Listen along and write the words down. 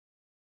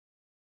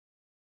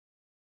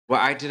Well,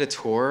 I did a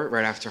tour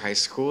right after high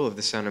school of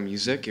The Sound of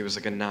Music. It was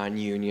like a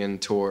non-union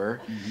tour,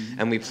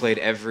 and we played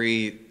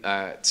every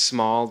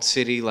small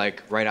city,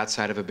 like right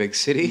outside of a big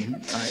city.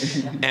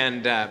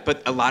 And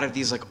but a lot of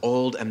these like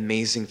old,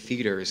 amazing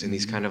theaters in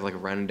these kind of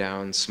like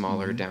rundown,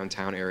 smaller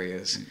downtown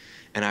areas.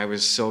 And I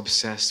was so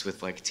obsessed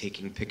with like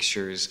taking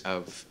pictures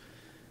of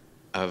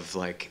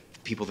like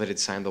people that had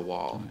signed the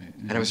wall.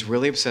 And I was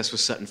really obsessed with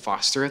Sutton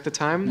Foster at the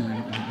time.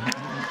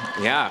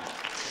 Yeah.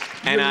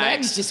 And your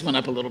legs just went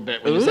up a little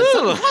bit when you said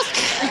Sutton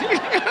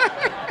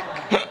Foster.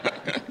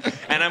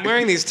 And I'm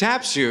wearing these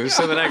tap shoes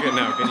so that I can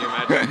you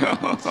imagine?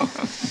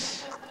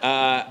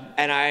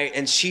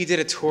 And she did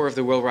a tour of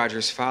the Will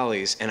Rogers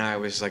Follies, and I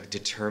was like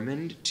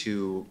determined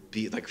to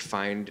be like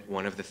find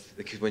one of the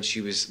because when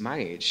she was my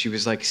age, she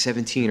was like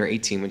 17 or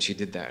 18 when she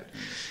did that.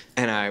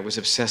 And I was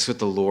obsessed with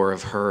the lore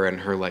of her and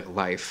her like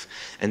life,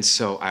 and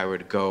so I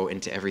would go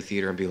into every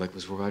theater and be like,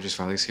 "Was Will Rogers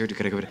Follies here?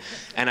 Could I go?"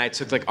 And I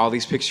took like all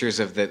these pictures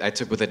of I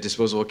took with a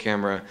disposable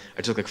camera.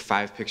 I took like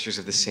 5 pictures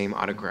of the same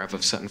autograph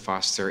of Sutton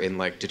Foster in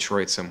like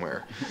Detroit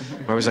somewhere.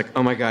 Where I was like,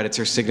 "Oh my God, it's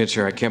her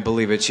signature! I can't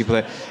believe it." She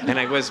played, and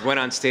I went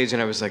on stage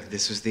and I was like,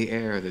 "This was the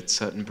air that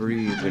Sutton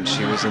breathed when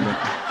she was in the,"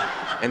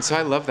 and so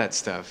I love that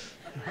stuff.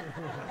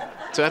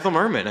 So Ethel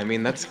Merman, I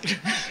mean, that's.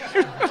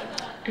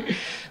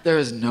 There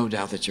is no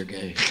doubt that you're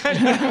gay.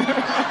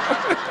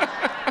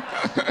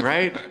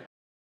 Right?